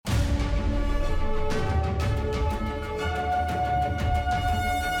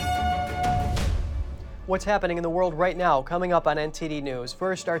What's happening in the world right now, coming up on NTD News.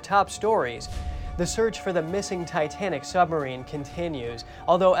 First, our top stories. The search for the missing Titanic submarine continues,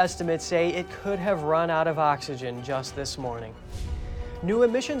 although estimates say it could have run out of oxygen just this morning. New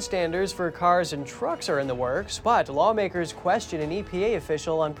emission standards for cars and trucks are in the works, but lawmakers question an EPA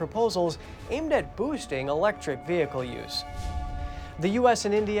official on proposals aimed at boosting electric vehicle use. The U.S.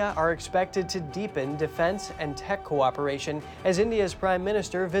 and India are expected to deepen defense and tech cooperation as India's Prime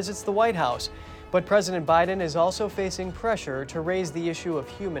Minister visits the White House. But President Biden is also facing pressure to raise the issue of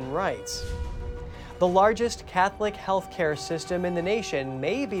human rights. The largest Catholic healthcare system in the nation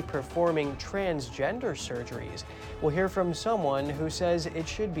may be performing transgender surgeries. We'll hear from someone who says it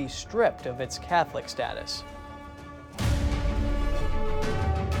should be stripped of its Catholic status.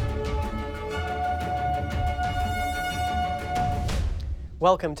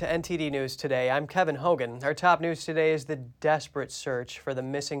 Welcome to NTD News Today. I'm Kevin Hogan. Our top news today is the desperate search for the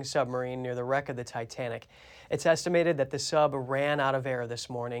missing submarine near the wreck of the Titanic. It's estimated that the sub ran out of air this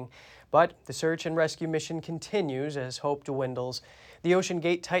morning, but the search and rescue mission continues as hope dwindles. The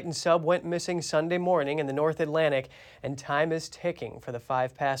OceanGate Titan sub went missing Sunday morning in the North Atlantic, and time is ticking for the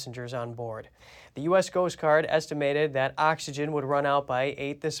 5 passengers on board. The U.S. Coast Guard estimated that oxygen would run out by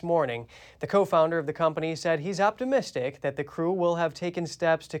 8 this morning. The co-founder of the company said he's optimistic that the crew will have taken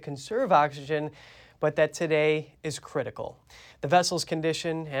steps to conserve oxygen, but that today is critical. The vessel's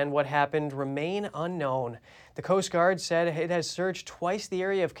condition and what happened remain unknown. The Coast Guard said it has searched twice the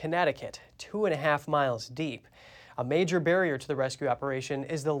area of Connecticut, 2.5 miles deep. A major barrier to the rescue operation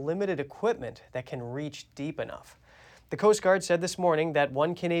is the limited equipment that can reach deep enough. The Coast Guard said this morning that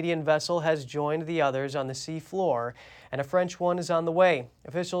one Canadian vessel has joined the others on the sea floor, and a French one is on the way.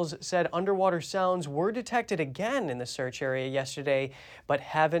 Officials said underwater sounds were detected again in the search area yesterday, but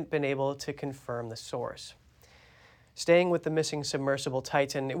haven't been able to confirm the source. Staying with the missing submersible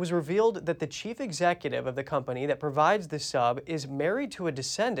Titan, it was revealed that the chief executive of the company that provides the sub is married to a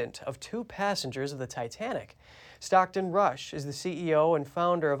descendant of 2 passengers of the Titanic. Stockton Rush is the CEO and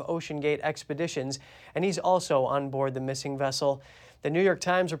founder of OceanGate Expeditions, and he's also on board the missing vessel. The New York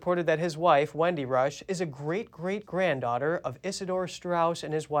Times reported that his wife, Wendy Rush, is a great-great-granddaughter of Isidore Straus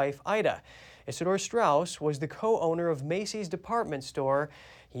and his wife, Ida. Isidore Straus was the co-owner of Macy's department store.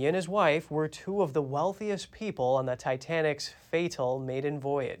 He and his wife were 2 of the wealthiest people on the Titanic's fatal maiden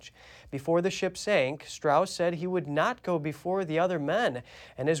voyage. Before the ship sank, Straus said he would not go before the other men,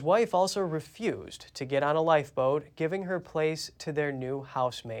 and his wife also refused to get on a lifeboat, giving her place to their new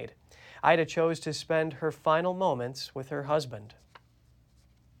housemaid. Ida chose to spend her final moments with her husband.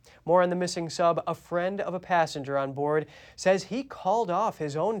 More on the missing sub. A friend of a passenger on board says he called off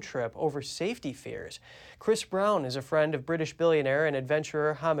his own trip over safety fears. Chris Brown is a friend of British billionaire and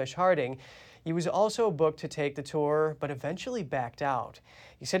adventurer Hamish Harding. He was also booked to take the tour, but eventually backed out.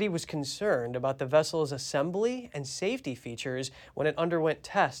 He said he was concerned about the vessel's assembly and safety features when it underwent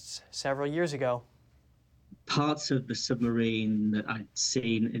tests several years ago. Parts of the submarine that I'd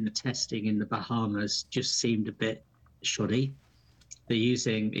seen in the testing in the Bahamas just seemed a bit shoddy. They're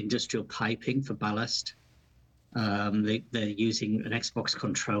using industrial piping for ballast. They're using an Xbox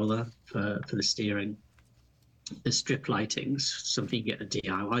controller for the steering. The strip lightings, something you get at a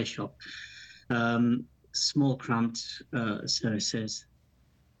DIY shop. Small cramped surfaces.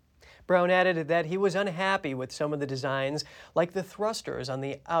 Brown added that he was unhappy with some of the designs, like the thrusters on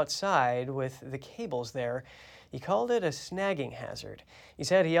the outside with the cables there. He called it a snagging hazard. He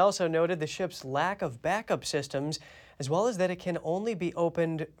said he also noted the ship's lack of backup systems, as well as that it can only be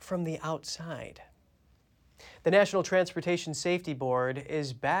opened from the outside. The National Transportation Safety Board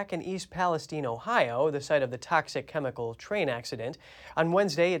is back in East Palestine, Ohio, the site of the toxic chemical train accident. On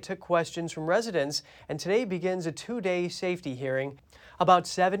Wednesday, it took questions from residents, and today begins a 2-day safety hearing. About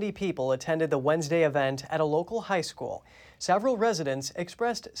 70 people attended the Wednesday event at a local high school. Several residents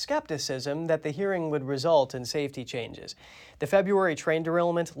expressed skepticism that the hearing would result in safety changes. The February train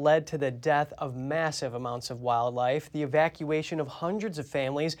derailment led to the death of massive amounts of wildlife, the evacuation of hundreds of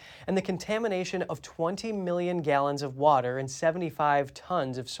families, and the contamination of 20 million gallons of water and 75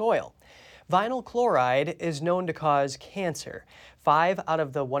 tons of soil. Vinyl chloride is known to cause cancer. 5 out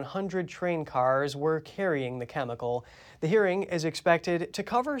of the 100 train cars were carrying the chemical. The hearing is expected to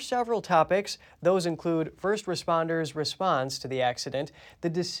cover several topics. Those include first responders' response to the accident, the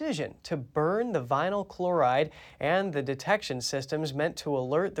decision to burn the vinyl chloride, and the detection systems meant to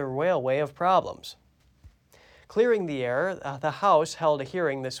alert the railway of problems. Clearing the air, the House held a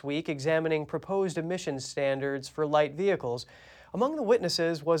hearing this week examining proposed emissions standards for light vehicles. Among the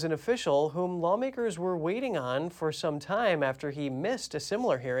witnesses was an official whom lawmakers were waiting on for some time after he missed a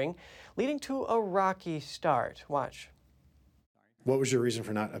similar hearing, leading to a rocky start. Watch. What was your reason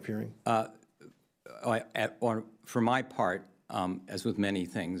for not appearing? For my part, as with many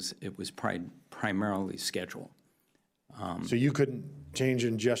things, it was primarily schedule. So you couldn't change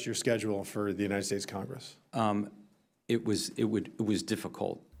and adjust your schedule for the United States Congress? It was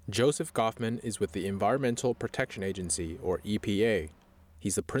difficult. Joseph Goffman is with the Environmental Protection Agency, or EPA.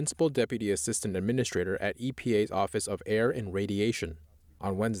 He's the Principal Deputy Assistant Administrator at EPA's Office of Air and Radiation.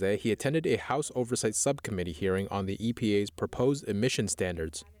 On Wednesday, he attended a House Oversight Subcommittee hearing on the EPA's proposed emission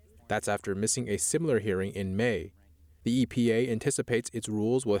standards. That's after missing a similar hearing in May. The EPA anticipates its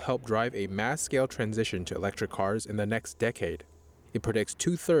rules will help drive a mass-scale transition to electric cars in the next decade. It predicts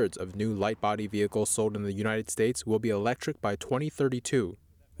 2/3 of new light-body vehicles sold in the United States will be electric by 2032.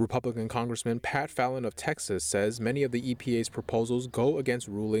 Republican Congressman Pat Fallon of Texas says many of the EPA's proposals go against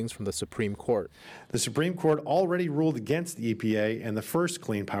rulings from the Supreme Court. The Supreme Court already ruled against the EPA and the first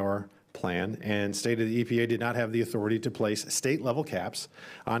Clean Power Plan and stated the EPA did not have the authority to place state-level caps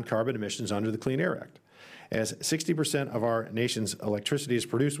on carbon emissions under the Clean Air Act. As 60% of our nation's electricity is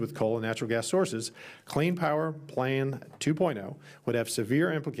produced with coal and natural gas sources, Clean Power Plan 2.0 would have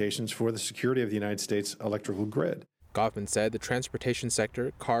severe implications for the security of the United States electrical grid. Goffman said the transportation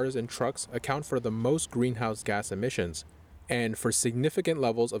sector, cars and trucks, account for the most greenhouse gas emissions and for significant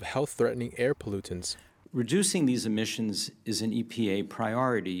levels of health-threatening air pollutants. Reducing these emissions is an EPA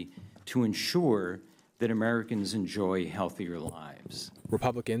priority to ensure that Americans enjoy healthier lives.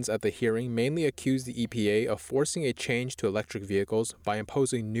 Republicans at the hearing mainly accused the EPA of forcing a change to electric vehicles by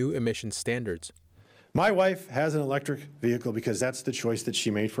imposing new emission standards. My wife has an electric vehicle because that's the choice that she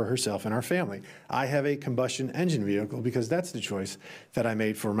made for herself and our family. I have a combustion engine vehicle because that's the choice that I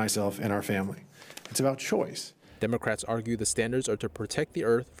made for myself and our family. It's about choice. Democrats argue the standards are to protect the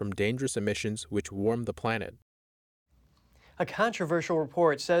Earth from dangerous emissions which warm the planet. A controversial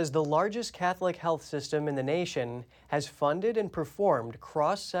report says the largest Catholic health system in the nation has funded and performed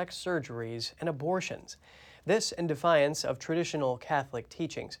cross-sex surgeries and abortions. This in defiance of traditional Catholic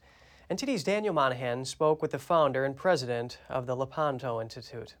teachings. NTD's Daniel Monahan spoke with the founder and president of the Lepanto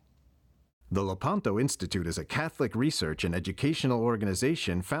Institute. The Lepanto Institute is a Catholic research and educational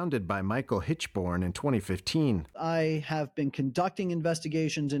organization founded by Michael Hitchborn in 2015. I have been conducting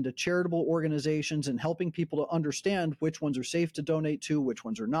investigations into charitable organizations and helping people to understand which ones are safe to donate to, which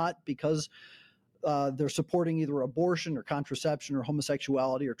ones are not, because they're supporting either abortion or contraception or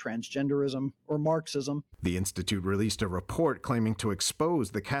homosexuality or transgenderism or Marxism. The Institute released a report claiming to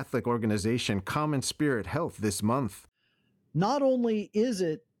expose the Catholic organization Common Spirit Health this month. Not only does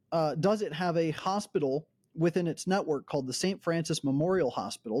it have a hospital within its network called the St. Francis Memorial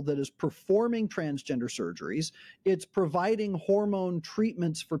Hospital that is performing transgender surgeries, it's providing hormone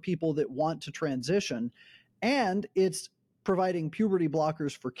treatments for people that want to transition, and it's providing puberty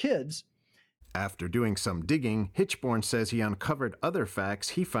blockers for kids. After doing some digging, Hitchborn says he uncovered other facts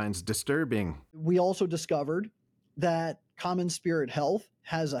he finds disturbing. We also discovered that Common Spirit Health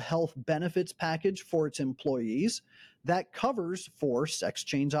has a health benefits package for its employees that covers for sex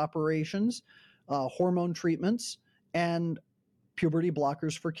change operations, hormone treatments, and puberty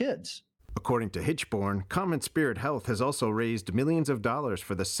blockers for kids. According to Hitchborn, Common Spirit Health has also raised millions of dollars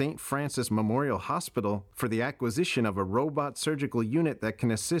for the St. Francis Memorial Hospital for the acquisition of a robot surgical unit that can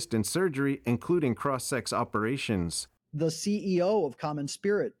assist in surgery, including cross-sex operations. The CEO of Common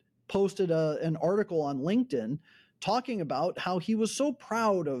Spirit posted an article on LinkedIn talking about how he was so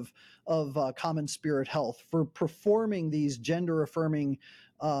proud of Common Spirit Health for performing these gender-affirming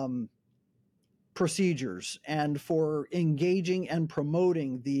procedures and for engaging and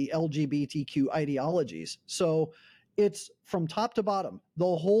promoting the LGBTQ ideologies. So it's from top to bottom. The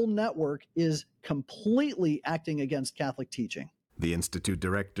whole network is completely acting against Catholic teaching. The Institute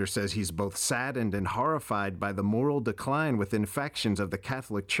director says he's both saddened and horrified by the moral decline within factions of the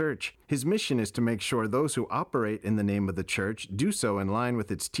Catholic Church. His mission is to make sure those who operate in the name of the Church do so in line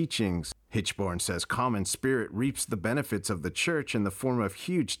with its teachings. Hitchborn says Common Spirit reaps the benefits of the Church in the form of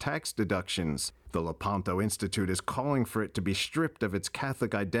huge tax deductions. The Lepanto Institute is calling for it to be stripped of its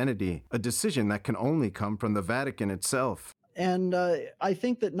Catholic identity, a decision that can only come from the Vatican itself. And I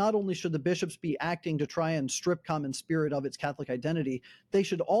think that not only should the bishops be acting to try and strip Common Spirit of its Catholic identity, they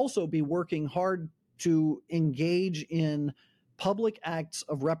should also be working hard to engage in public acts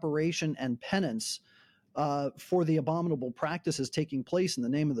of reparation and penance for the abominable practices taking place in the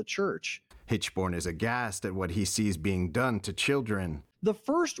name of the Church. Hitchborn is aghast at what he sees being done to children. The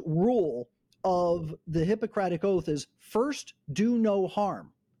first rule of the Hippocratic Oath is first, do no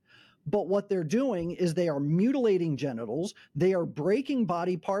harm. But what they're doing is they are mutilating genitals, they are breaking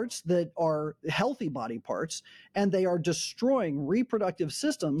body parts that are healthy body parts, and they are destroying reproductive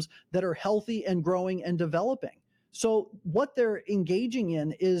systems that are healthy and growing and developing. So what they're engaging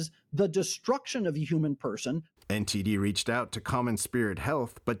in is the destruction of a human person. NTD reached out to Common Spirit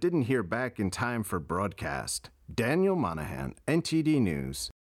Health, but didn't hear back in time for broadcast. Daniel Monahan, NTD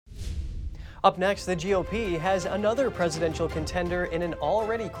News. Up next, the GOP has another presidential contender in an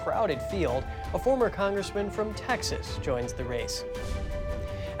already crowded field. A former congressman from Texas joins the race.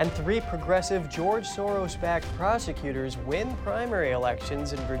 And 3 progressive George Soros-backed prosecutors win primary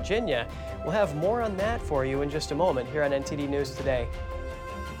elections in Virginia. We'll have more on that for you in just a moment here on NTD News Today.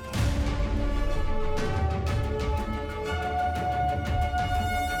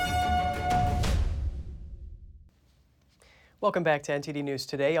 Welcome back to NTD News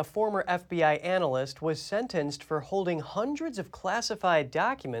Today. A former FBI analyst was sentenced for holding hundreds of classified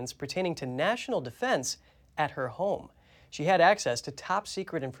documents pertaining to national defense at her home. She had access to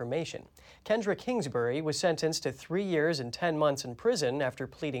top-secret information. Kendra Kingsbury was sentenced to 3 years and 10 months in prison after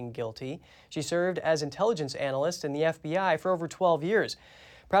pleading guilty. She served as intelligence analyst in the FBI for over 12 years.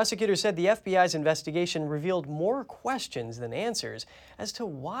 Prosecutors said the FBI's investigation revealed more questions than answers as to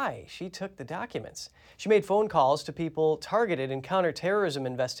why she took the documents. She made phone calls to people targeted in counterterrorism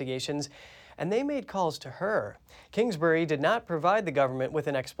investigations, and they made calls to her. Kingsbury did not provide the government with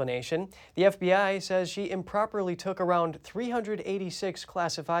an explanation. The FBI says she improperly took around 386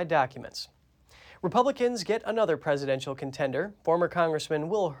 classified documents. Republicans get another presidential contender. Former Congressman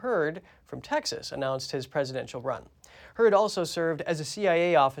Will Hurd from Texas announced his presidential run. Hurd also served as a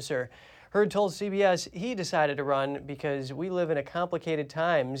CIA officer. Hurd told CBS he decided to run because we live in complicated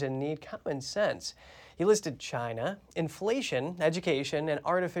times and need common sense. He listed China, inflation, education, and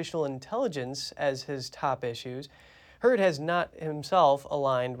artificial intelligence as his top issues. Hurd has not himself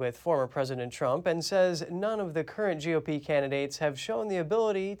aligned with former President Trump and says none of the current GOP candidates have shown the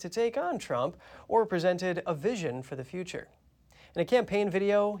ability to take on Trump or presented a vision for the future. In a campaign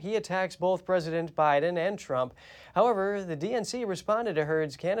video, he attacks both President Biden and Trump. However, the DNC responded to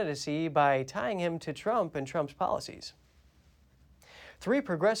Hurd's candidacy by tying him to Trump and Trump's policies. 3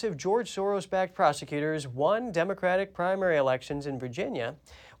 progressive George Soros-backed prosecutors won Democratic primary elections in Virginia.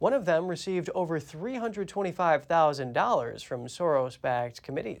 One of them received over $325,000 from Soros-backed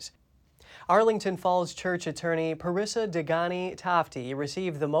committees. Arlington Falls Church attorney Parissa Degani Tofty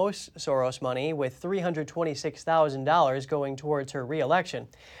received the most Soros money, with $326,000 going towards her re-election.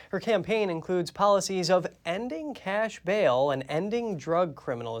 Her campaign includes policies of ending cash bail and ending drug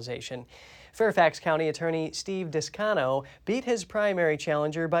criminalization. Fairfax County Attorney Steve Descano beat his primary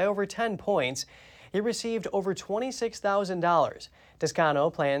challenger by over 10 points. He received over $26,000.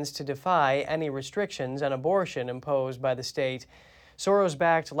 Descano plans to defy any restrictions on abortion imposed by the state.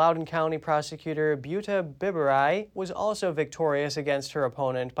 Soros-backed Loudoun County prosecutor Buta Biberai was also victorious against her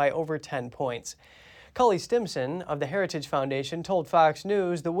opponent by over 10 points. Cully Stimson of the Heritage Foundation told Fox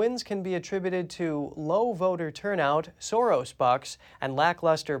News the wins can be attributed to low voter turnout, Soros bucks, and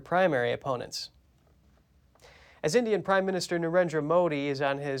lackluster primary opponents. As Indian Prime Minister Narendra Modi is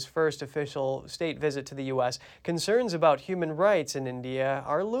on his first official state visit to the U.S., concerns about human rights in India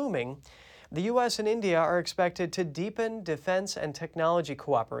are looming. The U.S. and India are expected to deepen defense and technology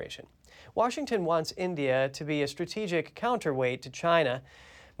cooperation. Washington wants India to be a strategic counterweight to China.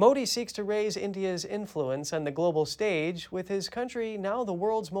 Modi seeks to raise India's influence on the global stage, with his country now the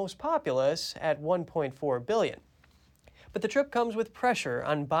world's most populous at 1.4 billion. But the trip comes with pressure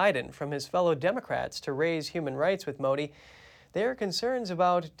on Biden from his fellow Democrats to raise human rights with Modi. There are concerns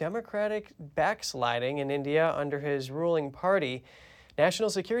about Democratic backsliding in India under his ruling party. National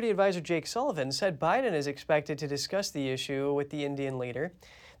Security Advisor Jake Sullivan said Biden is expected to discuss the issue with the Indian leader.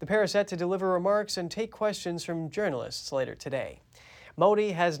 The pair are set to deliver remarks and take questions from journalists later today.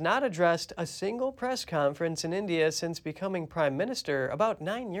 Modi has not addressed a single press conference in India since becoming prime minister about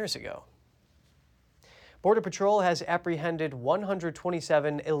 9 years ago. Border Patrol has apprehended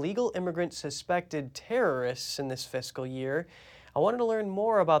 127 illegal immigrant suspected terrorists in this fiscal year. I wanted to learn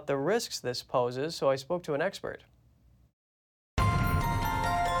more about the risks this poses, so I spoke to an expert.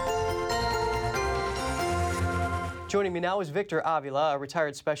 Joining me now is Victor Avila, a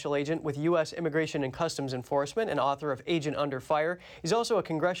retired special agent with U.S. Immigration and Customs Enforcement and author of Agent Under Fire. He's also a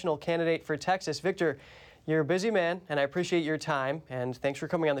congressional candidate for Texas. Victor, you're a busy man, and I appreciate your time, and thanks for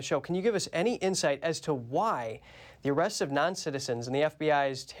coming on the show. Can you give us any insight as to why the arrests of non-citizens and the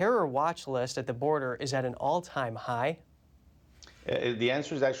FBI's terror watch list at the border is at an all-time high? The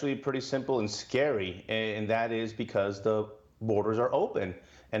answer is actually pretty simple and scary, and that is because the borders are open.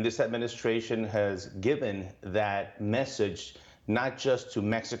 And this administration has given that message not just to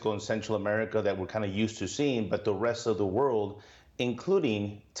Mexico and Central America that we're kind of used to seeing, but the rest of the world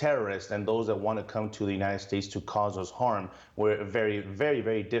including terrorists and those that want to come to the United States to cause us harm. We're a very, very,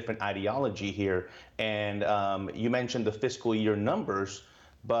 very different ideology here. And you mentioned the fiscal year numbers,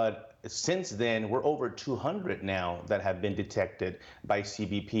 but since then, we're over 200 now that have been detected by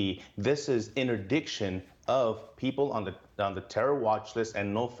CBP. This is interdiction of people on the terror watch list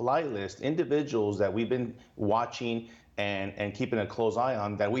and no-fly list, individuals that we've been watching and keeping a close eye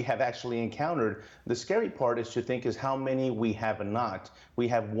on that we have actually encountered. The scary part is to think is how many we have not. We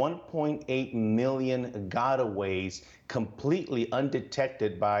have 1.8 million gotaways completely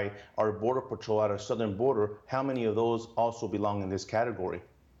undetected by our Border Patrol at our southern border. How many of those also belong in this category?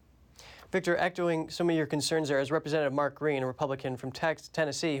 Victor, echoing some of your concerns there is Representative Mark Green, a Republican from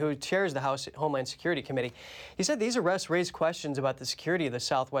Tennessee, who chairs the House Homeland Security Committee. He said these arrests raise questions about the security of the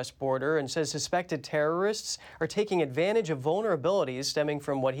southwest border and says suspected terrorists are taking advantage of vulnerabilities stemming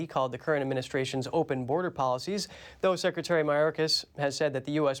from what he called the current administration's open border policies, though Secretary Mayorkas has said that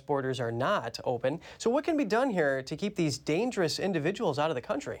the U.S. borders are not open. So what can be done here to keep these dangerous individuals out of the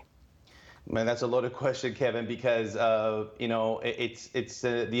country? Man, that's a loaded question, Kevin, because you know, it's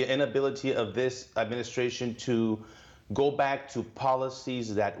the inability of this administration to go back to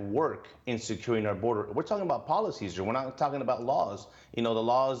policies that work in securing our border. We're talking about policies here. We're not talking about laws. You know, the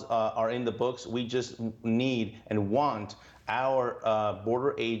laws are in the books. We just need and want our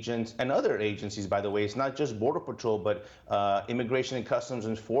border agents and other agencies, by the way. It's not just Border Patrol, but Immigration and Customs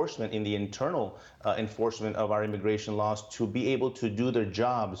Enforcement in the internal enforcement of our immigration laws to be able to do their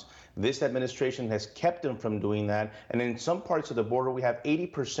jobs. This administration has kept them from doing that. And in some parts of the border, we have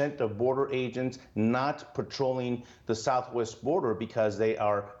 80% of border agents not patrolling the southwest border because they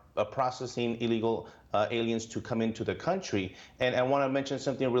are processing illegal aliens to come into the country. And I want to mention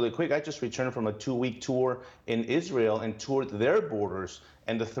something really quick. I just returned from a 2-week tour in Israel and toured their borders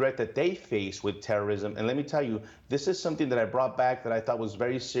and the threat that they face with terrorism. And let me tell you, this is something that I brought back that I thought was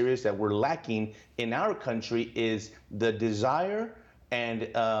very serious that we're lacking in our country is the desire and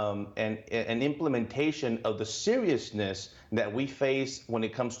implementation of the seriousness that we face when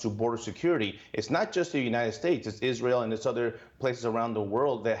it comes to border security. It's not just the United States, it's Israel and it's other places around the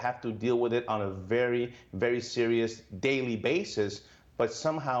world that have to deal with it on a very, very serious daily basis. But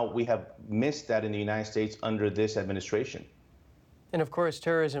somehow we have missed that in the United States under this administration. And of course,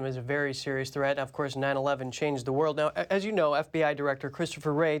 terrorism is a very serious threat. Of course, 9/11 changed the world. Now, as you know, FBI Director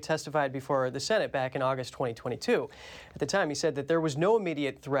Christopher Wray testified before the Senate back in August 2022. At the time, he said that there was no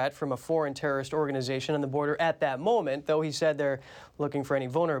immediate threat from a foreign terrorist organization on the border at that moment, though he said they're looking for any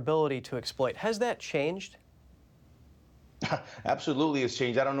vulnerability to exploit. Has that changed? Absolutely, it's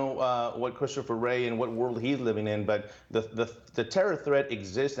changed. I don't know what Christopher Wray and what world he's living in, but the terror threat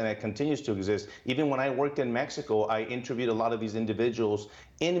exists and it continues to exist. Even when I worked in Mexico, I interviewed a lot of these individuals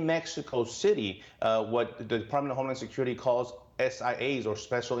in Mexico City, what the Department of Homeland Security calls SIAs or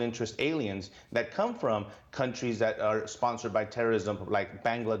special interest aliens that come from countries that are sponsored by terrorism like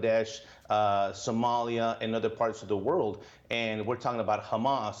Bangladesh, Somalia, and other parts of the world. And we're talking about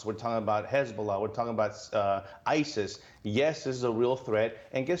Hamas, we're talking about Hezbollah, we're talking about ISIS. Yes, this is a real threat.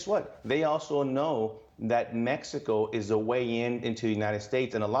 And guess what? They also know that Mexico is a way into the United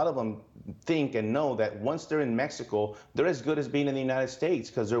States. And a lot of them think and know that once they're in Mexico, they're as good as being in the United States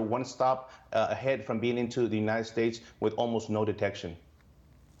because they're one stop ahead from being into the United States with almost no detection.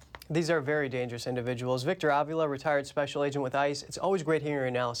 These are very dangerous individuals. Victor Avila, retired special agent with ICE. It's always great hearing your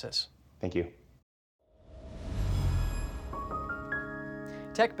analysis. Thank you.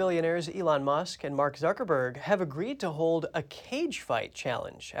 Tech billionaires Elon Musk and Mark Zuckerberg have agreed to hold a cage fight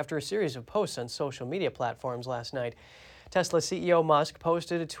challenge after a series of posts on social media platforms last night. Tesla CEO Musk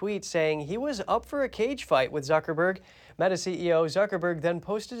posted a tweet saying he was up for a cage fight with Zuckerberg. Meta CEO Zuckerberg then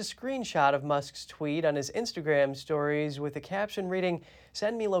posted a screenshot of Musk's tweet on his Instagram stories with the caption reading,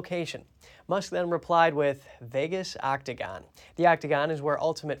 "Send me location." Musk then replied with Vegas Octagon. The Octagon is where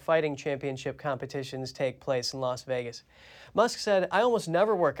Ultimate Fighting Championship competitions take place in Las Vegas. Musk said, "I almost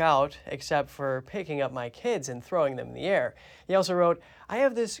never work out except for picking up my kids and throwing them in the air." He also wrote, "I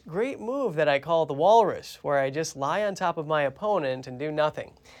have this great move that I call the walrus, where I just lie on top of my opponent and do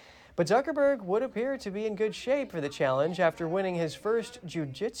nothing." But Zuckerberg would appear to be in good shape for the challenge after winning his first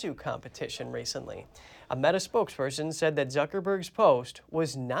jiu-jitsu competition recently. A Meta spokesperson said that Zuckerberg's post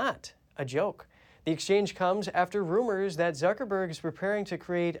was not a joke. The exchange comes after rumors that Zuckerberg is preparing to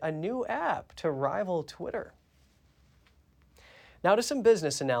create a new app to rival Twitter. Now to some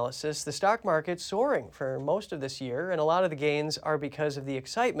business analysis. The stock market's soaring for most of this year, and a lot of the gains are because of the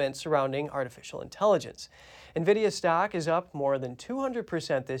excitement surrounding artificial intelligence. NVIDIA stock is up more than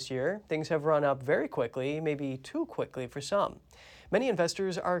 200% this year. Things have run up very quickly, maybe too quickly for some. Many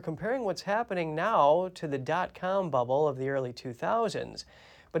investors are comparing what's happening now to the dot-com bubble of the early 2000s.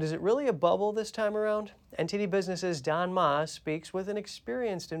 But is it really a bubble this time around? NTD Business's Don Ma speaks with an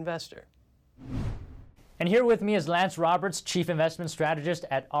experienced investor. And here with me is Lance Roberts, Chief Investment Strategist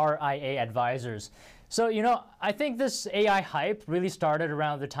at RIA Advisors. So, I think this AI hype really started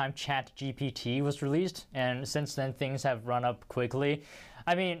around the time ChatGPT was released, and since then things have run up quickly.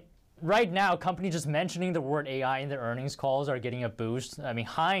 I mean, right now, companies just mentioning the word AI in their earnings calls are getting a boost. I mean,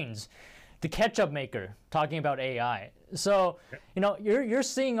 Heinz, the ketchup maker, talking about AI. So, you're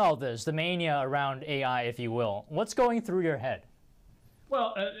seeing all this, the mania around AI, if you will. What's going through your head?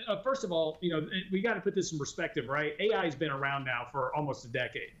 Well, first of all, we got to put this in perspective, right? AI has been around now for almost a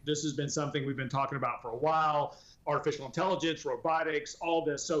decade. This has been something we've been talking about for a while. Artificial intelligence, robotics, all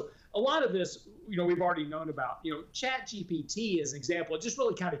this. So a lot of this, we've already known about. ChatGPT as an example, it just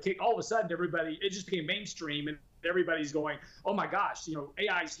really kind of kicked. All of a sudden, it just became mainstream, and everybody's going, "Oh my gosh,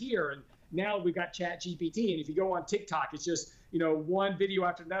 AI's here!" And now we've got ChatGPT. And if you go on TikTok, it's just one video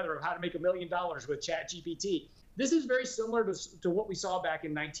after another of how to make $1 million with ChatGPT. This is very similar to what we saw back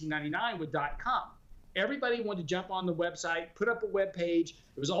in 1999 with .com. Everybody wanted to jump on the website, put up a web page.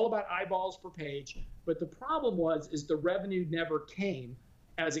 It was all about eyeballs per page. But the problem is the revenue never came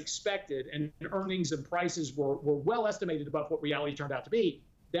as expected, and earnings and prices were well estimated above what reality turned out to be.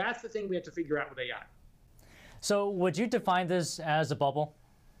 That's the thing we have to figure out with AI. So would you define this as a bubble?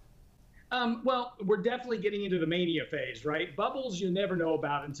 Well, we're definitely getting into the mania phase, right? Bubbles you never know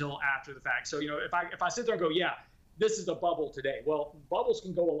about until after the fact. So, if I sit there and go, yeah, this is a bubble today. Well, bubbles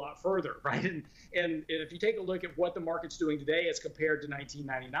can go a lot further, right? And if you take a look at what the market's doing today as compared to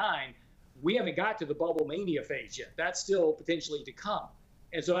 1999, we haven't got to the bubble mania phase yet. That's still potentially to come.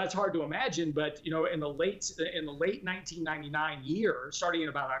 And so that's hard to imagine. But, in the late 1999 year, starting in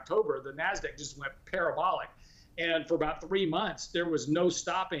about October, the NASDAQ just went parabolic. And for about 3 months, there was no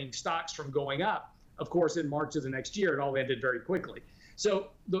stopping stocks from going up. Of course, in March of the next year, it all ended very quickly. So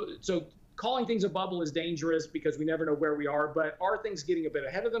calling things a bubble is dangerous because we never know where we are. But are things getting a bit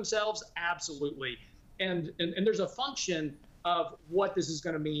ahead of themselves? Absolutely. And there's a function of what this is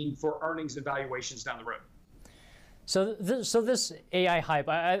going to mean for earnings and valuations down the road. So this AI hype,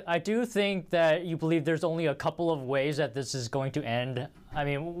 I do think that you believe there's only a couple of ways that this is going to end. I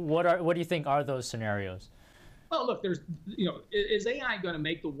mean, what do you think are those scenarios? Well, look, is AI going to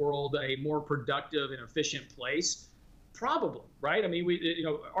make the world a more productive and efficient place? Probably, right? I mean,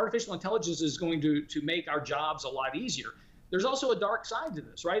 artificial intelligence is going to make our jobs a lot easier. There's also a dark side to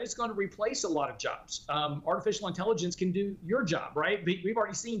this, right? It's going to replace a lot of jobs. Artificial intelligence can do your job, right? We've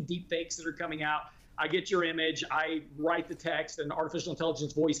already seen deep fakes that are coming out. I get your image, I write the text, and artificial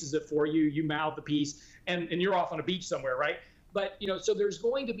intelligence voices it for you. You mouth the piece, and you're off on a beach somewhere, right? But, so there's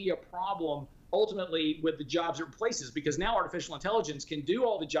going to be a problem ultimately with the jobs it replaces, because now artificial intelligence can do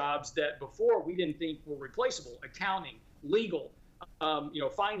all the jobs that before we didn't think were replaceable: accounting, legal,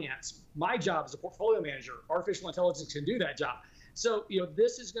 finance. My job as a portfolio manager, artificial intelligence can do that job. So,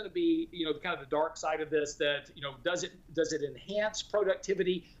 this is going to be, kind of the dark side of this, that, does it enhance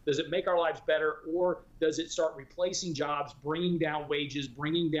productivity? Does it make our lives better? Or does it start replacing jobs, bringing down wages,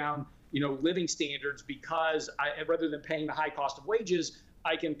 bringing down, living standards? Because rather than paying the high cost of wages,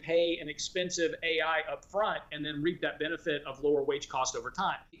 I can pay an expensive AI up front and then reap that benefit of lower wage cost over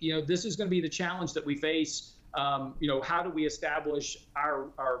time. This is going to be the challenge that we face. How do we establish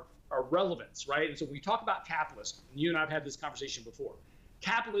our relevance, right? And so we talk about capitalism, and you and I have had this conversation before.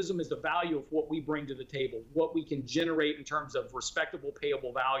 Capitalism is the value of what we bring to the table, what we can generate in terms of respectable,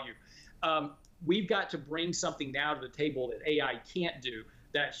 payable value. We've got to bring something now to the table that AI can't do.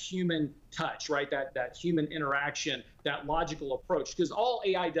 That human touch, right? That human interaction, that logical approach, because all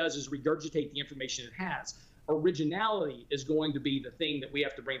AI does is regurgitate the information it has. Originality is going to be the thing that we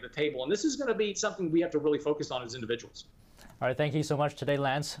have to bring to the table. And this is going to be something we have to really focus on as individuals. All right. Thank you so much today,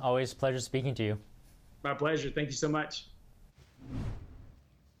 Lance. Always a pleasure speaking to you. My pleasure. Thank you so much.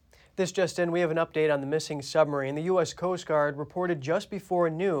 This just in, we have an update on the missing submarine. The U.S. Coast Guard reported just before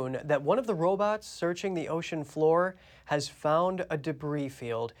noon that one of the robots searching the ocean floor has found a debris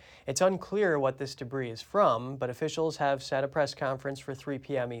field. It's unclear what this debris is from, but officials have set a press conference for 3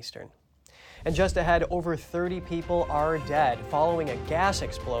 p.m. Eastern. And just ahead, over 30 people are dead following a gas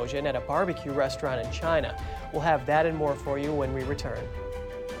explosion at a barbecue restaurant in China. We'll have that and more for you when we return.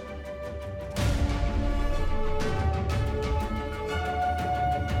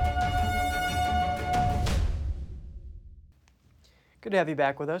 Good to have you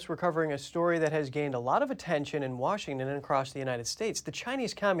back with us. We're covering a story that has gained a lot of attention in Washington and across the United States. The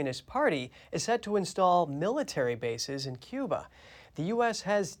Chinese Communist Party is set to install military bases in Cuba. The U.S.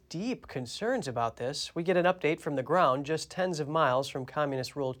 has deep concerns about this. We get an update from the ground just tens of miles from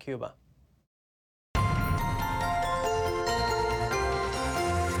communist-ruled Cuba.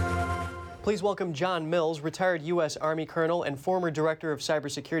 Please welcome John Mills, retired U.S. Army colonel and former director of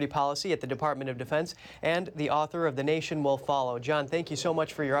cybersecurity policy at the Department of Defense and the author of The Nation Will Follow. John, thank you so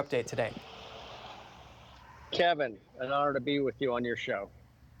much for your update today. Kevin, an honor to be with you on your show.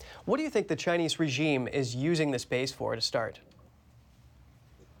 What do you think the Chinese regime is using the space for to start?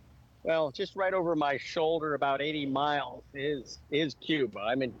 Well, just right over my shoulder, about 80 miles, is Cuba.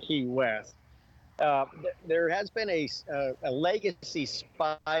 I'm in Key West. There has been a legacy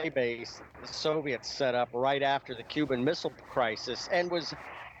spy base the Soviets set up right after the Cuban Missile Crisis and was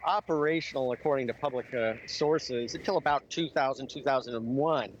operational, according to public sources, until about 2000,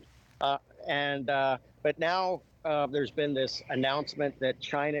 2001. But now there's been this announcement that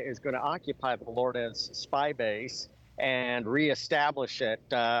China is going to occupy the Lourdes spy base and reestablish it.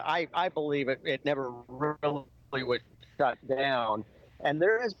 I believe it never really was shut down. And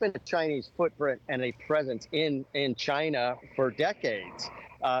there has been a Chinese footprint and a presence in China for decades.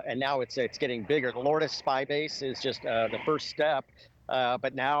 And now it's getting bigger. The Lourdes spy base is just the first step.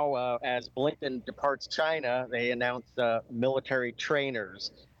 But now, as Blinken departs China, they announce military trainers.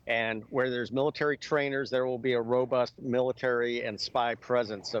 And where there's military trainers, there will be a robust military and spy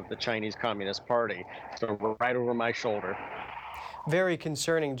presence of the Chinese Communist Party. So right over my shoulder. Very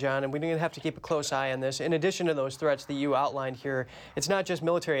concerning, John, and we're going to have to keep a close eye on this. In addition to those threats that you outlined here, it's not just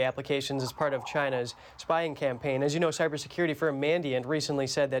military applications as part of China's spying campaign. As you know, cybersecurity firm Mandiant recently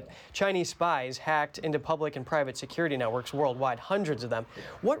said that Chinese spies hacked into public and private security networks worldwide, hundreds of them.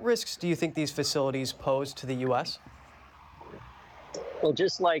 What risks do you think these facilities pose to the U.S.? Well,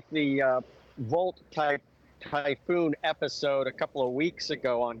 just like the Volt-type typhoon episode a couple of weeks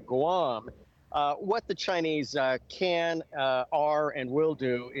ago on Guam, what the Chinese can, are, and will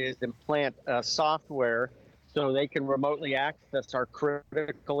do is implant software so they can remotely access our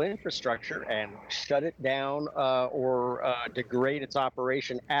critical infrastructure and shut it down or degrade its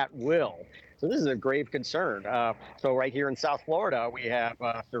operation at will. So this is a grave concern. So right here in South Florida, we have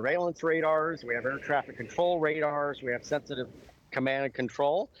surveillance radars, we have air traffic control radars, we have sensitive command and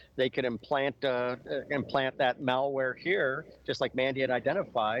control. They could implant that malware here, just like Mandy had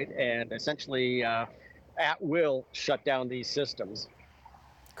identified, and essentially at will shut down these systems.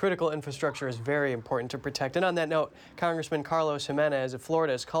 Critical infrastructure is very important to protect. And on that note, Congressman Carlos Jimenez of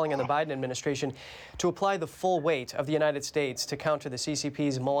Florida is calling on the Biden administration to apply the full weight of the United States to counter the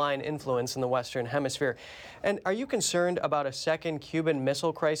CCP's malign influence in the Western Hemisphere. And are you concerned about a second Cuban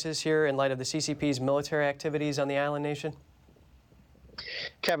Missile Crisis here in light of the CCP's military activities on the island nation?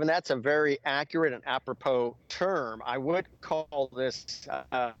 Kevin, that's a very accurate and apropos term. I would call this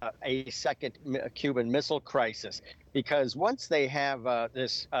a second Cuban Missile Crisis, because once they have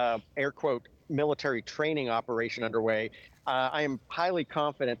this air quote military training operation underway, I am highly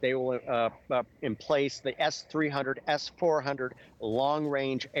confident they will emplace the S-300, S-400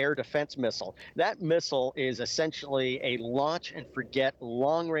 long-range air defense missile. That missile is essentially a launch and forget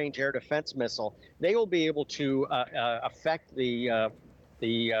long-range air defense missile. They will be able to affect the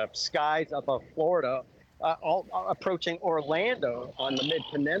skies above Florida, approaching Orlando on the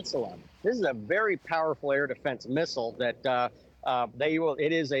Mid-Peninsula. This is a very powerful air defense missile that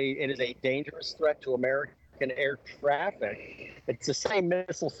it is a dangerous threat to American air traffic. It's the same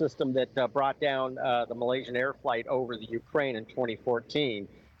missile system that brought down the Malaysian air flight over the Ukraine in 2014.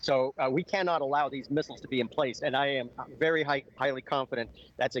 So we cannot allow these missiles to be in place. And I am very highly confident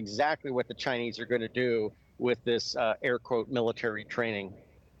that's exactly what the Chinese are going to do with this air quote military training.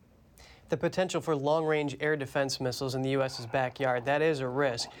 The potential for long-range air defense missiles in the U.S.'s backyard, that is a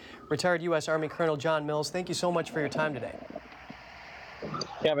risk. Retired U.S. Army Colonel John Mills, thank you so much for your time today.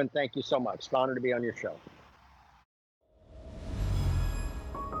 Kevin, thank you so much. It's an honor to be on your show.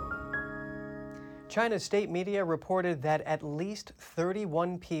 China's state media reported that at least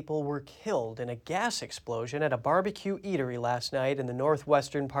 31 people were killed in a gas explosion at a barbecue eatery last night in the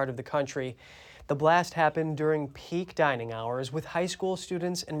northwestern part of the country. The blast happened during peak dining hours, with high school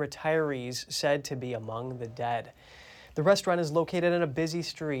students and retirees said to be among the dead. The restaurant is located on a busy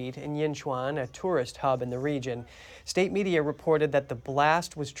street in Yinchuan, a tourist hub in the region. State media reported that the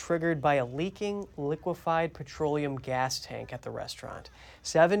blast was triggered by a leaking liquefied petroleum gas tank at the restaurant.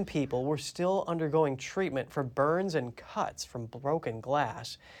 7 people were still undergoing treatment for burns and cuts from broken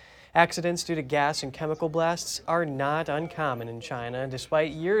glass. Accidents due to gas and chemical blasts are not uncommon in China,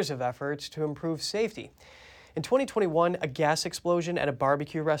 despite years of efforts to improve safety. In 2021, a gas explosion at a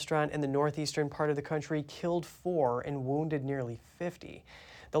barbecue restaurant in the northeastern part of the country killed 4 and wounded nearly 50.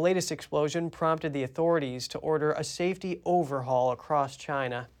 The latest explosion prompted the authorities to order a safety overhaul across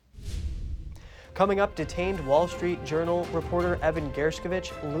China. Coming up, detained Wall Street Journal reporter Evan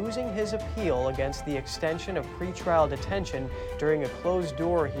Gershkovich losing his appeal against the extension of pretrial detention during a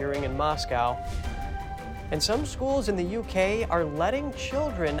closed-door hearing in Moscow. And some schools in the UK are letting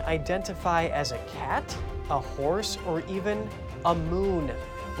children identify as a cat, a horse, or even a moon.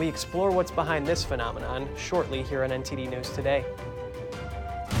 We explore what's behind this phenomenon shortly here on NTD News Today.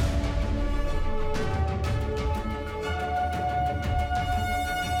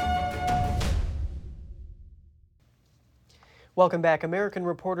 Welcome back. American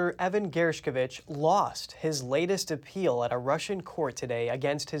reporter Evan Gershkovich lost his latest appeal at a Russian court today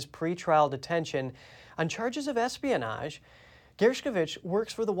against his pretrial detention on charges of espionage. Gershkovich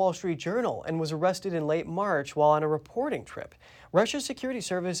works for the Wall Street Journal and was arrested in late March while on a reporting trip. Russia's security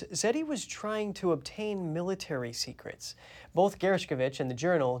service said he was trying to obtain military secrets. Both Gershkovich and the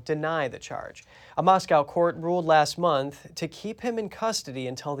Journal deny the charge. A Moscow court ruled last month to keep him in custody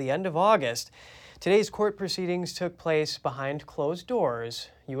until the end of August. Today's court proceedings took place behind closed doors.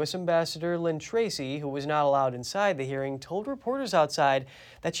 U.S. Ambassador Lynn Tracy, who was not allowed inside the hearing, told reporters outside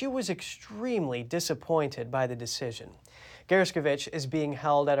that she was extremely disappointed by the decision. Gershkovich is being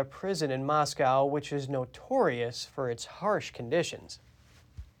held at a prison in Moscow, which is notorious for its harsh conditions.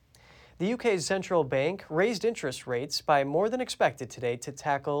 The UK's central bank raised interest rates by more than expected today to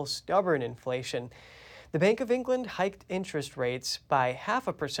tackle stubborn inflation. The Bank of England hiked interest rates by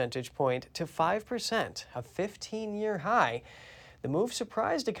 0.5 percentage point to 5%, a 15-year high. The move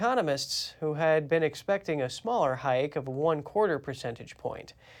surprised economists who had been expecting a smaller hike of 0.25 percentage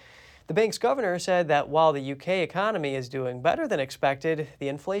point. The bank's governor said that while the UK economy is doing better than expected, the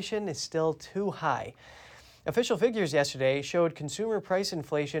inflation is still too high. Official figures yesterday showed consumer price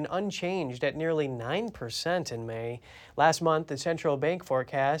inflation unchanged at nearly 9% in May. Last month, the central bank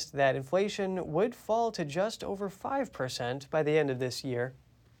forecast that inflation would fall to just over 5% by the end of this year.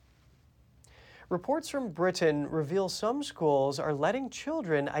 Reports from Britain reveal some schools are letting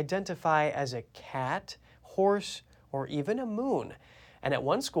children identify as a cat, horse, or even a moon. And at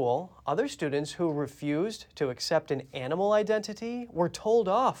one school, other students who refused to accept an animal identity were told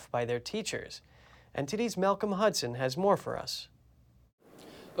off by their teachers. NTD's Malcolm Hudson has more for us.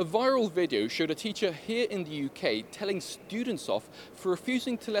 A viral video showed a teacher here in the UK telling students off for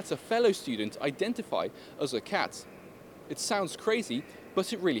refusing to let a fellow student identify as a cat. It sounds crazy,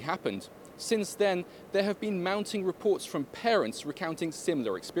 but it really happened. Since then, there have been mounting reports from parents recounting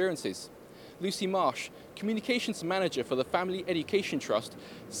similar experiences. Lucy Marsh, communications manager for the Family Education Trust,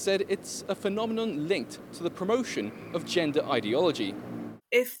 said it's a phenomenon linked to the promotion of gender ideology.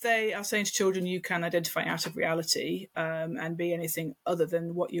 If they are saying to children you can identify out of reality and be anything other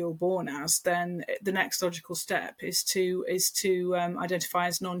than what you were born as, then the next logical step is to identify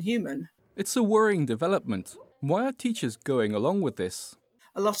as non-human. It's a worrying development. Why are teachers going along with this?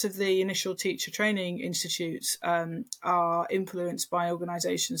 A lot of the initial teacher training institutes are influenced by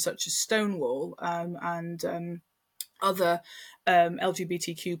organisations such as Stonewall and other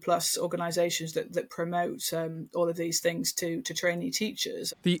LGBTQ plus organisations that promote all of these things to trainee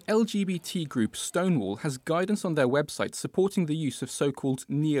teachers. The LGBT group Stonewall has guidance on their website supporting the use of so-called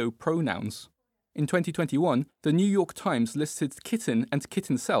neo-pronouns. In 2021, the New York Times listed kitten and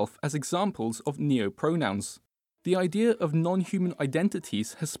kitten self as examples of neo-pronouns. The idea of non-human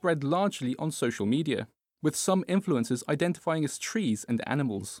identities has spread largely on social media, with some influencers identifying as trees and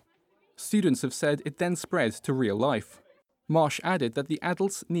animals. Students have said it then spread to real life. Marsh added that the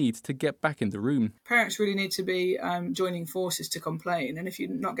adults need to get back in the room. Parents really need to be joining forces to complain, and if you're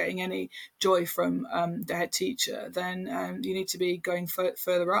not getting any joy from the head teacher, then you need to be going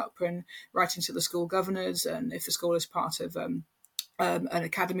further up and writing to the school governors, and if the school is part of an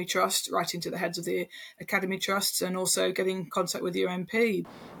academy trust, writing to the heads of the academy trusts, and also getting in contact with your MP.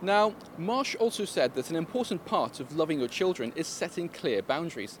 Now, Marsh also said that an important part of loving your children is setting clear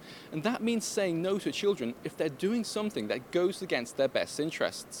boundaries, and that means saying no to children if they're doing something that goes against their best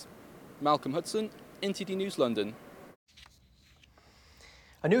interests. Malcolm Hudson, NTD News, London.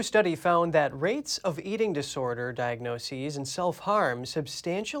 A new study found that rates of eating disorder diagnoses and self-harm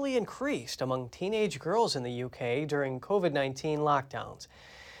substantially increased among teenage girls in the UK during COVID-19 lockdowns.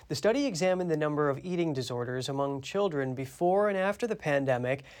 The study examined the number of eating disorders among children before and after the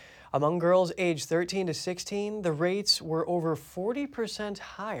pandemic. Among girls aged 13 to 16, the rates were over 40%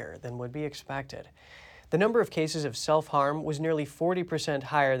 higher than would be expected. The number of cases of self-harm was nearly 40%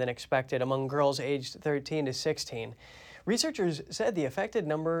 higher than expected among girls aged 13 to 16. Researchers said the affected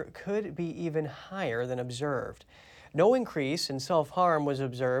number could be even higher than observed. No increase in self-harm was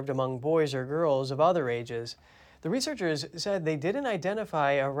observed among boys or girls of other ages. The researchers said they didn't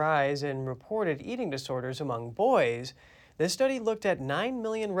identify a rise in reported eating disorders among boys. This study looked at 9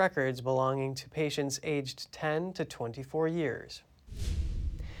 million records belonging to patients aged 10 to 24 years.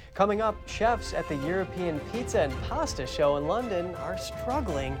 Coming up, chefs at the European Pizza and Pasta Show in London are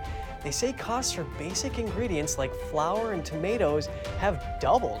struggling. They say costs for basic ingredients like flour and tomatoes have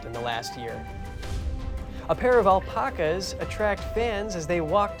doubled in the last year. A pair of alpacas attract fans as they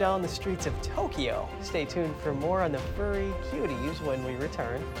walk down the streets of Tokyo. Stay tuned for more on the furry cuties when we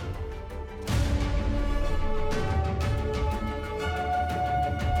return.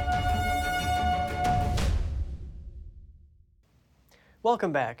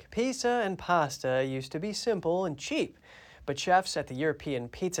 Welcome back. Pizza and pasta used to be simple and cheap, but chefs at the European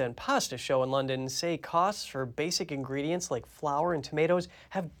Pizza and Pasta Show in London say costs for basic ingredients like flour and tomatoes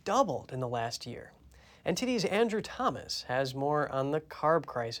have doubled in the last year. NTD's Andrew Thomas has more on the carb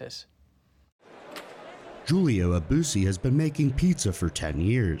crisis. Giulio Abusi has been making pizza for 10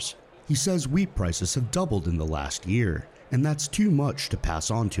 years. He says wheat prices have doubled in the last year, and that's too much to pass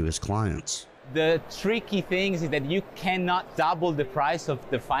on to his clients. The tricky thing is that you cannot double the price of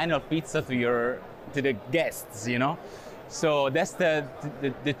the final pizza to the guests, you know? So that's the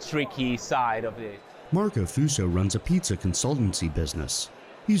tricky side of it. Marco Fuso runs a pizza consultancy business.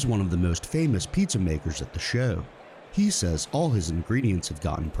 He's one of the most famous pizza makers at the show. He says all his ingredients have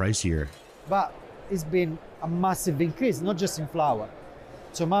gotten pricier. But it's been a massive increase, not just in flour.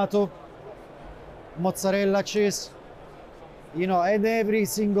 Tomato, mozzarella cheese, you know, and every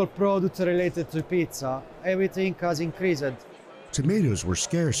single product related to pizza, everything has increased. Tomatoes were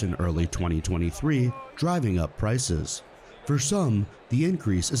scarce in early 2023, driving up prices. For some, the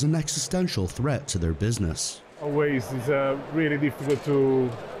increase is an existential threat to their business. Always is really difficult to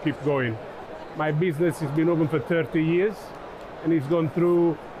keep going. My business has been open for 30 years and it's gone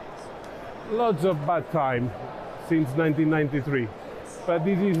through lots of bad time since 1993. But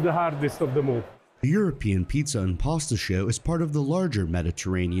this is the hardest of them all. The European Pizza and Pasta Show is part of the larger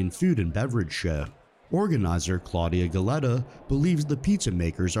Mediterranean Food and Beverage Show. Organizer Claudia Galetta believes the pizza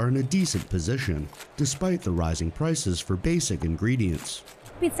makers are in a decent position, despite the rising prices for basic ingredients.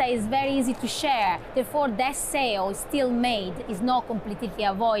 Pizza is very easy to share, therefore that sale is still made, is not completely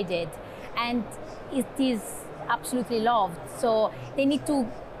avoided, and it is absolutely loved. So they need to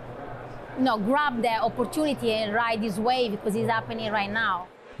grab the opportunity and ride this wave because it's happening right now.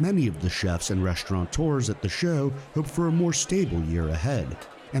 Many of the chefs and restaurateurs at the show hope for a more stable year ahead,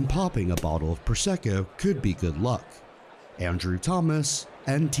 and popping a bottle of Prosecco could be good luck. Andrew Thomas,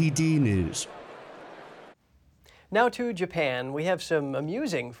 NTD News. Now to Japan. We have some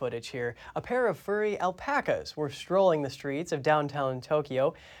amusing footage here. A pair of furry alpacas were strolling the streets of downtown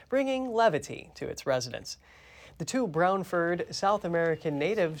Tokyo, bringing levity to its residents. The two brown-furred South American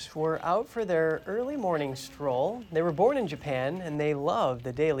natives were out for their early morning stroll. They were born in Japan, and they loved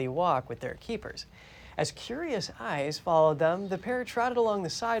the daily walk with their keepers. As curious eyes followed them, the pair trotted along the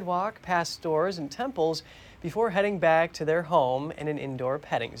sidewalk, past stores and temples, before heading back to their home in an indoor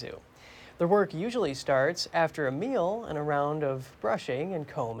petting zoo. Their work usually starts after a meal and a round of brushing and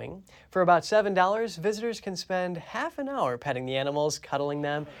combing. For about $7, visitors can spend half an hour petting the animals, cuddling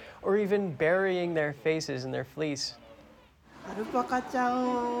them, or even burying their faces in their fleece.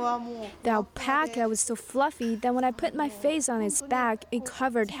 The alpaca was so fluffy that when I put my face on its back, it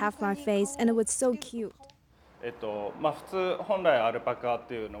covered half my face, and it was so cute.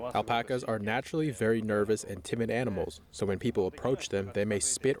 Alpacas are naturally very nervous and timid animals, so when people approach them, they may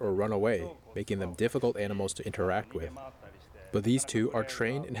spit or run away, making them difficult animals to interact with. But these two are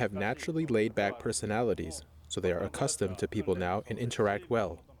trained and have naturally laid-back personalities, so they are accustomed to people now and interact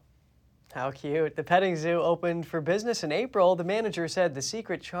well. How cute. The petting zoo opened for business in April. The manager said the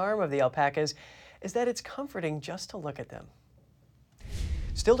secret charm of the alpacas is that it's comforting just to look at them.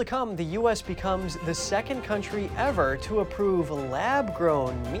 Still to come, the U.S. becomes the second country ever to approve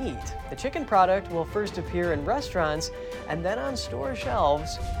lab-grown meat. The chicken product will first appear in restaurants and then on store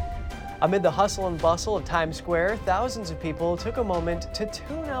shelves. Amid the hustle and bustle of Times Square, thousands of people took a moment to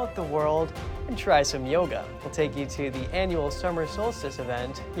tune out the world and try some yoga. We'll take you to the annual summer solstice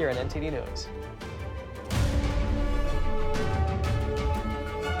event here on NTD News.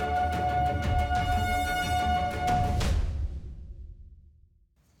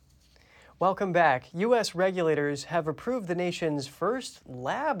 Welcome back. U.S. regulators have approved the nation's first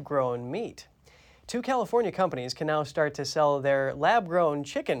lab-grown meat. Two California companies can now start to sell their lab-grown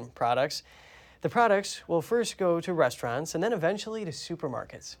chicken products. The products will first go to restaurants and then eventually to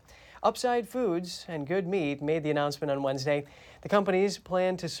supermarkets. Upside Foods and Good Meat made the announcement on Wednesday. The companies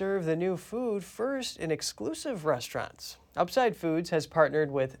plan to serve the new food first in exclusive restaurants. Upside Foods has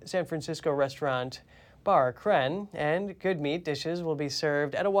partnered with San Francisco restaurant bar, Kren, and good meat dishes will be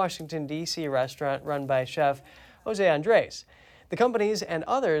served at a Washington, D.C. restaurant run by chef Jose Andres. The companies and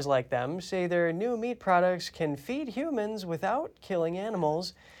others like them say their new meat products can feed humans without killing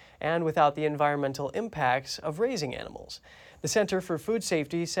animals and without the environmental impacts of raising animals. The Center for Food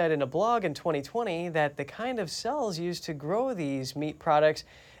Safety said in a blog in 2020 that the kind of cells used to grow these meat products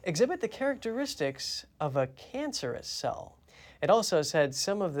exhibit the characteristics of a cancerous cell. It also said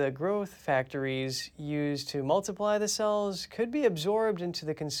some of the growth factories used to multiply the cells could be absorbed into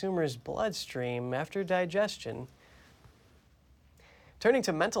the consumer's bloodstream after digestion. Turning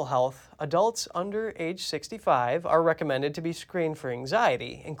to mental health, adults under age 65 are recommended to be screened for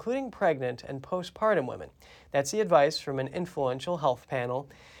anxiety, including pregnant and postpartum women. That's the advice from an influential health panel.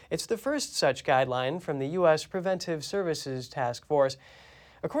 It's the first such guideline from the U.S. Preventive Services Task Force.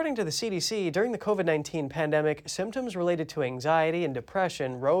 According to the CDC, during the COVID-19 pandemic, symptoms related to anxiety and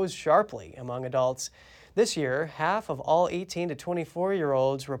depression rose sharply among adults. This year, half of all 18 to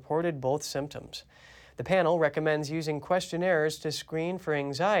 24-year-olds reported both symptoms. The panel recommends using questionnaires to screen for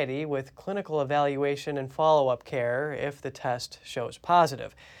anxiety with clinical evaluation and follow-up care if the test shows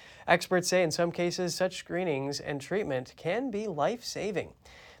positive. Experts say in some cases such screenings and treatment can be life-saving.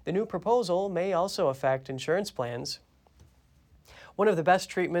 The new proposal may also affect insurance plans. One of the best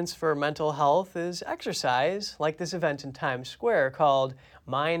treatments for mental health is exercise, like this event in Times Square called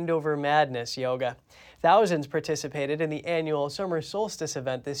Mind Over Madness Yoga. Thousands participated in the annual summer solstice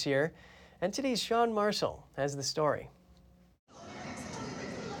event this year. NTD's Sean Marshall has the story.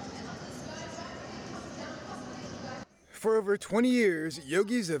 For over 20 years,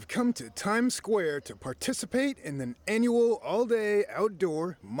 yogis have come to Times Square to participate in an annual all-day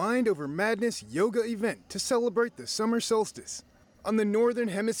outdoor Mind Over Madness yoga event to celebrate the summer solstice. On the Northern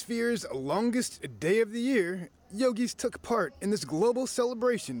Hemisphere's longest day of the year, yogis took part in this global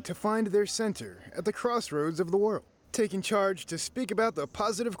celebration to find their center at the crossroads of the world. Taking charge to speak about the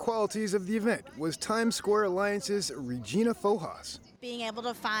positive qualities of the event was Times Square Alliance's Regina Fojas. Being able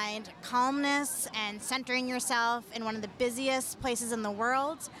to find calmness and centering yourself in one of the busiest places in the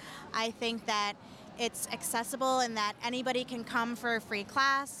world, I think that it's accessible in that anybody can come for a free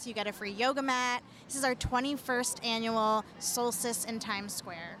class. You get a free yoga mat. This is our 21st annual solstice in Times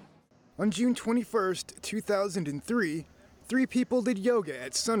Square. On June 21st, 2003, 3 people did yoga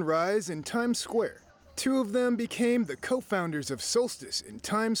at sunrise in Times Square. 2 of them became the co-founders of Solstice in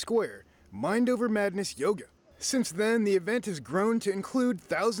Times Square, Mind Over Madness Yoga. Since then, the event has grown to include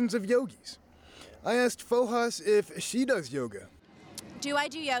thousands of yogis. I asked Fojas if she does yoga. Do I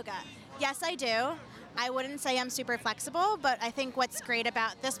do yoga? Yes, I do. I wouldn't say I'm super flexible, but I think what's great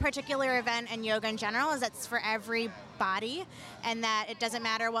about this particular event and yoga in general is that it's for every body and that it doesn't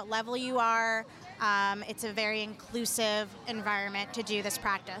matter what level you are. It's a very inclusive environment to do this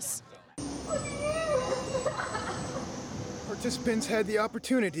practice. Participants had the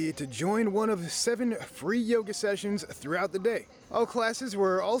opportunity to join one of 7 free yoga sessions throughout the day. All classes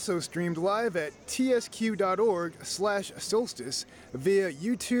were also streamed live at tsq.org/solstice via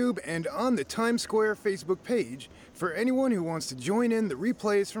YouTube and on the Times Square Facebook page for anyone who wants to join in the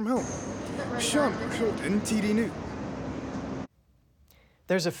replays from home. Sean Marshall, NTD News.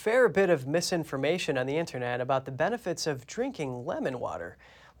 There's a fair bit of misinformation on the internet about the benefits of drinking lemon water.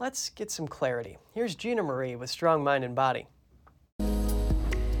 Let's get some clarity. Here's Gina Marie with Strong Mind and Body.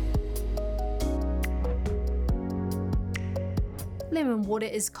 Lemon water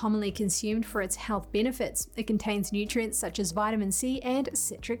is commonly consumed for its health benefits. It contains nutrients such as vitamin C and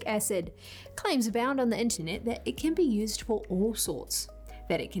citric acid. Claims abound on the internet that it can be used for all sorts.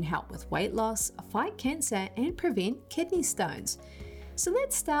 That it can help with weight loss, fight cancer, and prevent kidney stones. So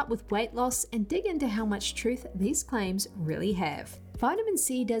let's start with weight loss and dig into how much truth these claims really have. Vitamin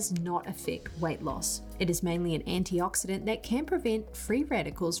C does not affect weight loss. It is mainly an antioxidant that can prevent free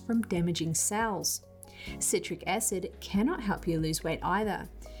radicals from damaging cells. Citric acid cannot help you lose weight either,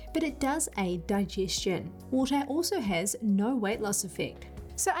 but it does aid digestion. Water also has no weight loss effect.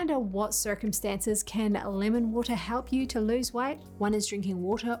 So under what circumstances can lemon water help you to lose weight? One is drinking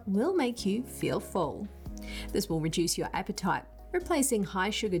water will make you feel full. This will reduce your appetite. Replacing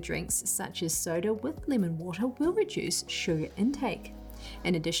high sugar drinks such as soda with lemon water will reduce sugar intake.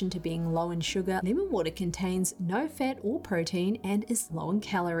 In addition to being low in sugar, lemon water contains no fat or protein and is low in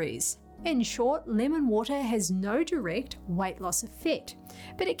calories. In short, lemon water has no direct weight loss effect,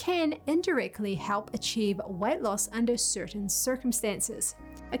 but it can indirectly help achieve weight loss under certain circumstances.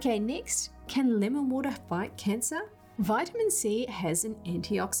 Okay, next, can lemon water fight cancer? Vitamin C has an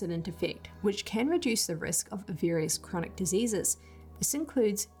antioxidant effect, which can reduce the risk of various chronic diseases. This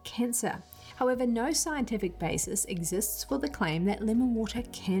includes cancer. However, no scientific basis exists for the claim that lemon water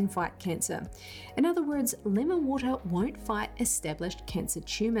can fight cancer. In other words, lemon water won't fight established cancer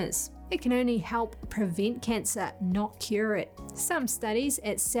tumours. It can only help prevent cancer, not cure it. Some studies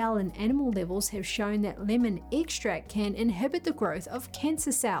at cell and animal levels have shown that lemon extract can inhibit the growth of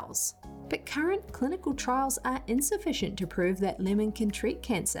cancer cells. But current clinical trials are insufficient to prove that lemon can treat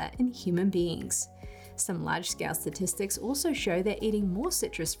cancer in human beings. Some large-scale statistics also show that eating more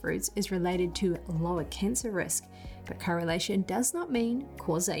citrus fruits is related to lower cancer risk, but correlation does not mean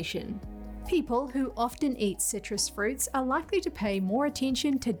causation. People who often eat citrus fruits are likely to pay more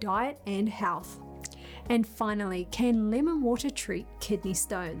attention to diet and health. And finally, can lemon water treat kidney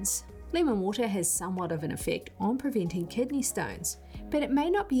stones? Lemon water has somewhat of an effect on preventing kidney stones, but it may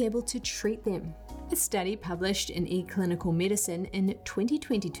not be able to treat them. A study published in eClinical Medicine in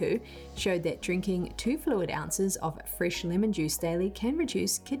 2022 showed that drinking 2 fluid ounces of fresh lemon juice daily can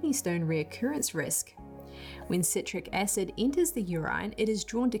reduce kidney stone reoccurrence risk. When citric acid enters the urine, it is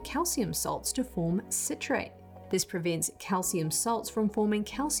drawn to calcium salts to form citrate. This prevents calcium salts from forming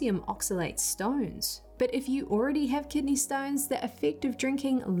calcium oxalate stones. But if you already have kidney stones, the effect of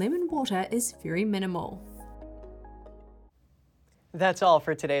drinking lemon water is very minimal. That's all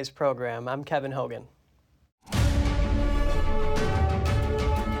for today's program. I'm Kevin Hogan.